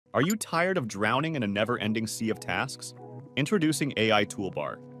Are you tired of drowning in a never-ending sea of tasks? Introducing AI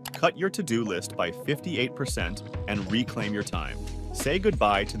Toolbar. Cut your to-do list by 58% and reclaim your time. Say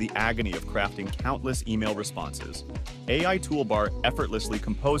goodbye to the agony of crafting countless email responses. AI Toolbar effortlessly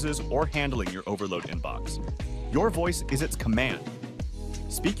composes or handling your overload inbox. Your voice is its command.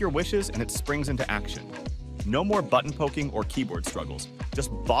 Speak your wishes and it springs into action. No more button poking or keyboard struggles.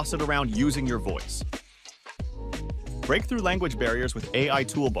 Just boss it around using your voice. Break through language barriers with AI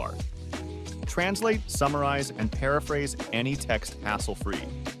Toolbar. Translate, summarize, and paraphrase any text hassle-free.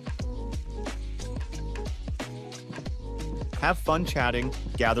 Have fun chatting,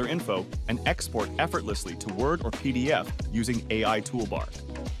 gather info, and export effortlessly to Word or PDF using AI Toolbar.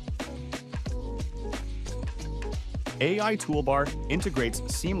 AI Toolbar integrates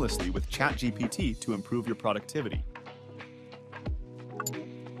seamlessly with ChatGPT to improve your productivity.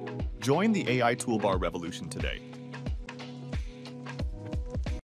 Join the AI Toolbar revolution today.